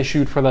have been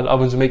issued for that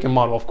oven's make and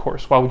model, of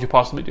course. Why would you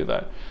possibly do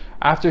that?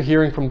 After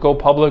hearing from Go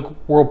Public,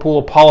 Whirlpool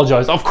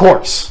apologized. Of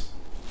course!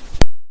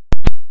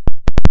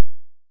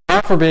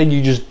 God forbid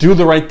you just do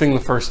the right thing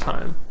the first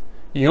time.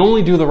 You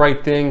only do the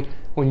right thing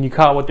when you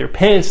caught with your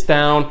pants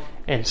down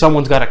and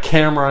someone's got a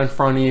camera in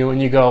front of you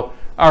and you go,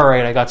 all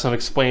right, I got some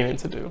explaining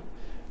to do.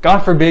 God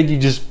forbid you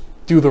just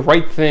do the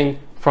right thing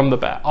from the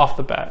bat, off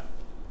the bat.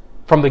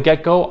 From the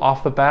get-go,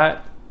 off the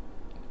bat,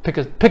 pick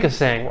a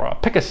saying,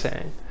 Rob, pick a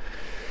saying.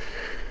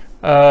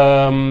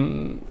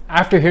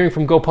 After hearing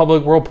from Go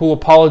Public, Whirlpool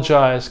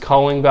apologized,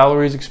 calling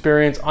Valerie's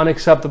experience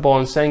unacceptable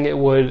and saying it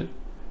would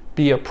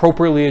be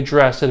appropriately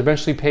addressed. It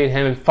eventually paid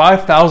Hammond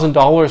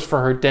 $5,000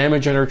 for her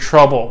damage and her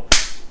trouble.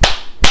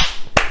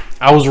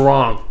 I was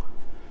wrong.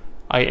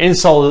 I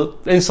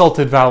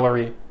insulted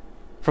Valerie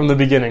from the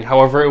beginning.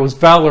 However, it was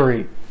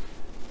Valerie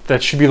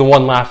that should be the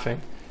one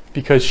laughing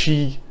because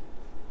she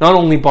not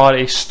only bought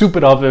a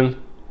stupid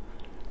oven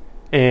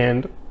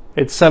and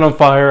it set on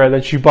fire, and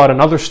then she bought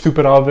another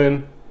stupid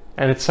oven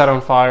and it set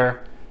on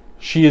fire.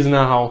 She is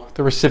now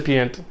the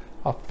recipient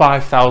of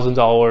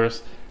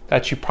 $5,000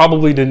 that she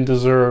probably didn't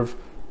deserve,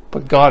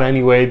 but got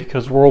anyway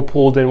because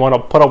Whirlpool didn't want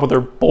to put up with her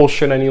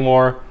bullshit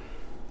anymore.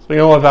 So you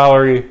know what,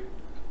 Valerie?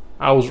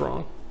 I was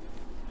wrong.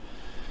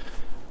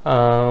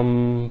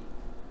 Then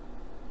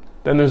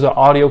there's an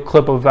audio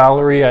clip of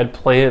Valerie. I'd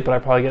play it, but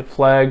I'd probably get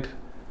flagged.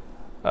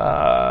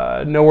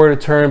 Nowhere to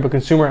turn, but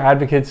consumer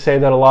advocates say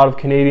that a lot of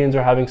Canadians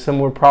are having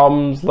similar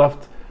problems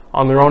left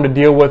on their own to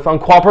deal with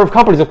uncooperative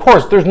companies. Of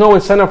course, there's no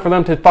incentive for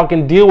them to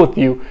fucking deal with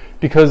you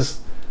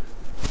because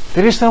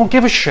they don't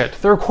give a shit.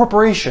 They're a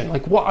corporation.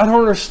 Like, what? I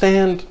don't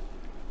understand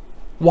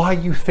why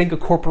you think a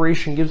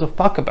corporation gives a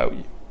fuck about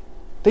you.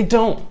 They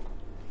don't.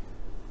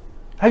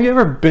 Have you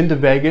ever been to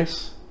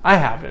Vegas? I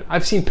haven't.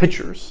 I've seen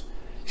pictures.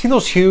 See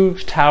those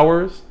huge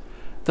towers?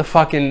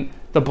 The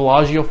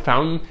Bellagio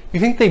fountain? You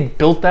think they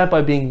built that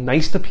by being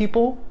nice to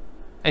people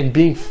and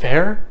being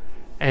fair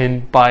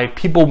and by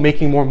people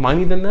making more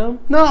money than them?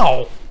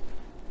 No.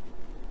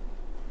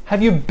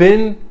 Have you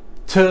been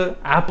to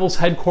Apple's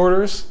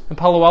headquarters in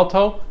Palo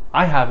Alto?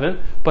 I haven't,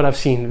 but I've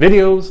seen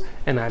videos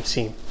and I've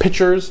seen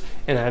pictures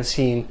and I've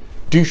seen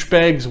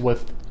douchebags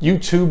with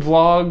YouTube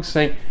vlogs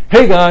saying,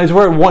 hey guys,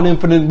 we're at One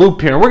Infinite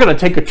Loop here and we're going to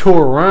take a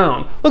tour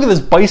around. Look at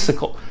this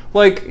bicycle.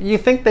 Like, you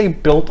think they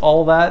built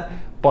all that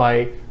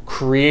by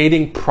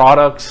creating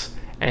products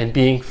and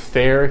being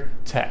fair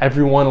to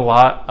everyone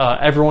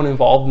everyone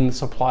involved in the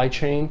supply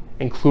chain,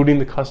 including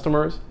the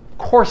customers? Of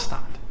course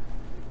not.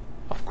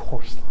 Of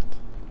course not.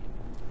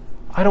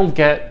 I don't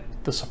get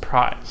the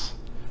surprise.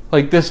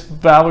 Like, this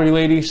Valerie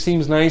lady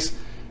seems nice.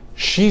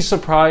 She's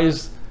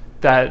surprised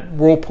that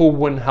Whirlpool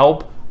wouldn't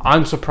help.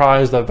 I'm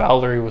surprised that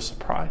Valerie was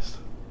surprised.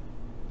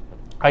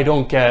 I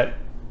don't get it.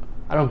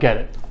 I don't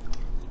get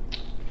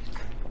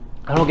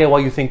why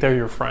you think they're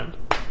your friend.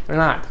 They're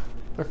not.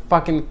 They're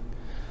fucking...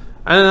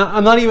 And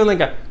I'm not even like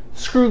a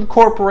screw the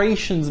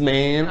corporations,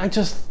 man.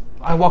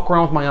 I walk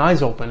around with my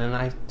eyes open and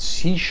I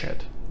see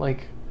shit.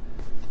 Like...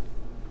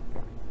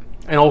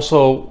 And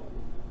also,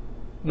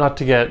 not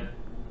to get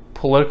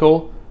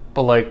political,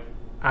 but like,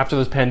 after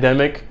this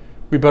pandemic,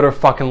 we better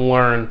fucking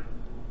learn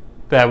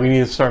that we need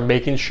to start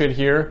making shit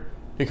here,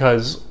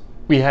 because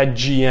we had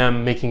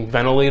GM making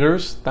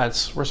ventilators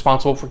that's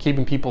responsible for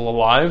keeping people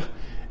alive,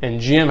 and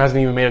GM hasn't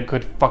even made a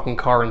good fucking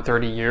car in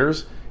 30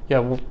 years.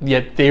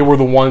 Yet they were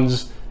the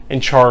ones in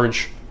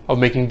charge of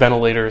making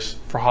ventilators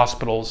for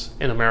hospitals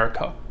in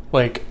America.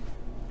 Like,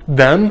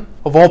 them,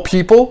 of all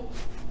people,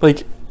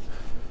 like...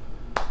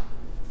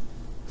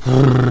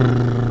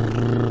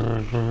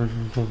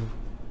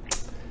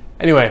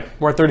 Anyway,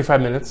 we're at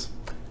 35 minutes.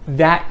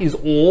 That is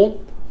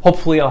all.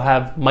 Hopefully I'll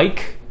have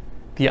Mike,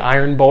 the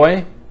Iron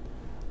Boy,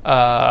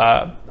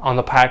 on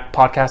the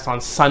podcast on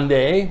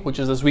Sunday, which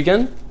is this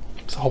weekend.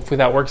 So hopefully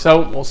that works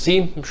out. We'll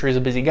see. I'm sure he's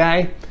a busy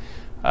guy.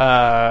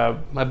 My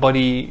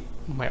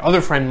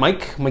other friend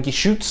Mikey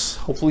Shoots,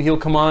 hopefully he'll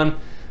come on.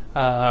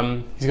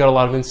 He's got a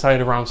lot of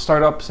insight around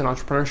startups and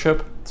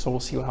entrepreneurship, so we'll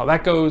see how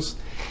that goes.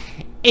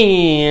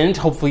 And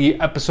hopefully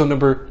episode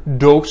number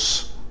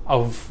dos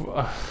of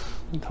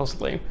that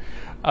was lame,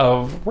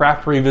 of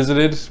Rap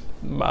Revisited,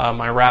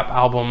 my rap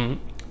album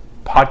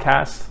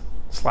podcast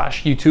 /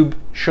 YouTube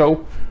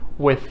show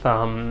with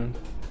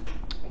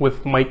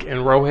Mike and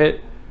Rohit.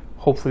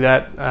 Hopefully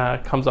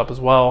that comes up as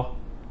well.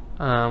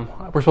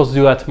 We're supposed to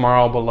do that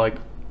tomorrow, but like,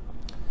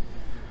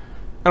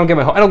 I don't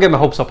get my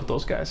hopes up with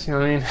those guys. You know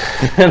what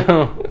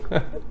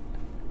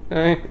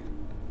I mean?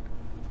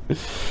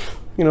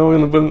 You know,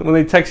 when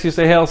they text you,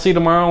 say, "Hey, I'll see you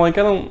tomorrow." Like,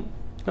 I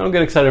don't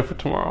get excited for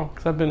tomorrow,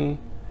 because I've been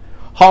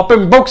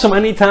hopping broke so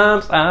many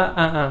times.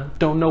 I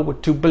don't know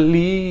what to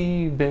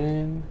believe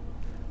in.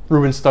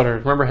 Ruben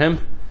Studdard, remember him?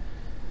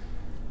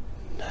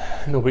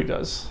 Nobody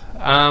does.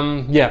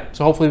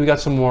 So hopefully we got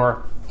some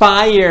more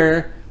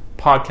fire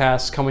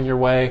podcasts coming your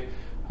way.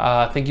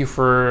 Thank you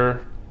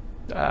for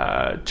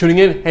tuning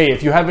in. Hey,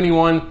 if you have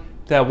anyone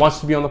that wants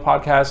to be on the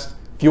podcast,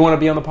 if you want to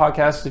be on the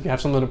podcast, if you have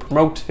something to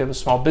promote, if you have a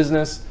small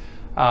business,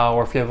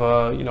 or if you have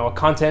a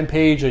content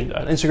page, an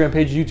Instagram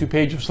page, a YouTube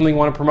page, or something you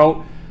want to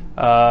promote,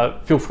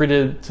 feel free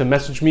to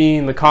message me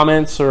in the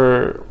comments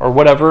or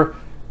whatever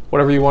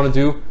you want to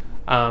do.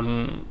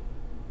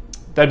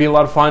 That'd be a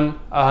lot of fun.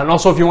 And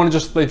also, if you want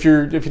to if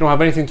you don't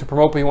have anything to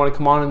promote, but you want to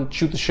come on and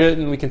shoot the shit,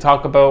 and we can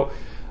talk about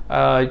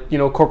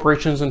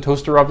corporations and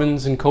toaster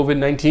ovens and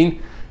COVID-19,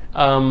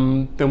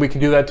 then we can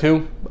do that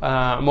too.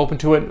 I'm open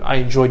to it. I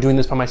enjoy doing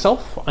this by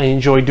myself. I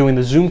enjoy doing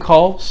the Zoom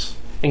calls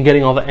and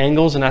getting all the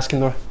angles and asking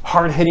the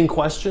hard-hitting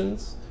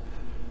questions.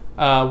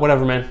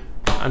 Whatever, man.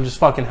 I'm just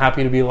fucking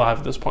happy to be alive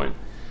at this point.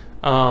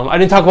 I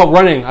didn't talk about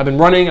running. I've been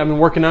running. I've been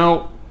working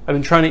out. I've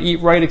been trying to eat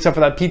right, except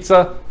for that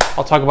pizza.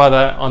 I'll talk about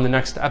that on the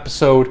next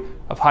episode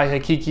of Hi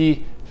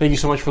Kiki. Thank you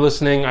so much for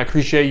listening. I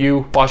appreciate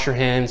you. Wash your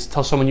hands.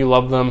 Tell someone you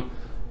love them.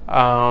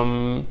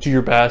 Do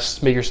your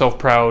best. Make yourself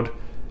proud.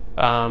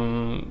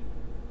 When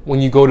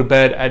you go to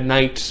bed at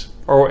night,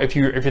 or if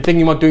you're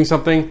thinking about doing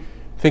something,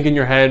 think in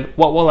your head,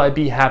 what will I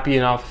be happy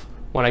enough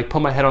when I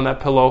put my head on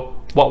that pillow?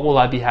 What will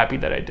I be happy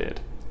that I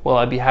did? Will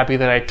I be happy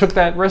that I took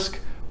that risk?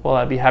 Will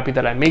I be happy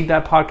that I made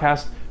that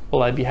podcast?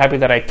 Will I be happy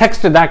that I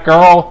texted that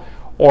girl?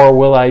 Or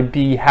will I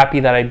be happy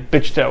that I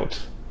bitched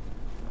out?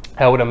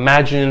 I would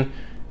imagine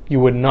you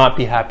would not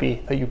be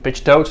happy that you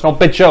bitched out. So don't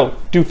bitch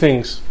out. Do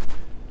things.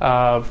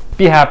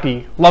 Be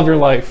happy. Love your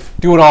life.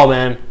 Do it all,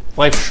 man.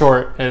 Life's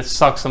short, and it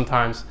sucks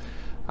sometimes.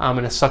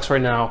 And it sucks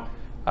right now.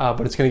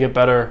 But it's going to get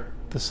better.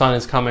 The sun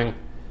is coming.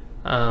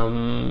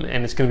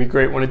 And it's going to be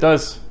great when it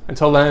does.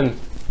 Until then,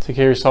 take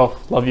care of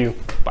yourself. Love you.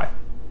 Bye.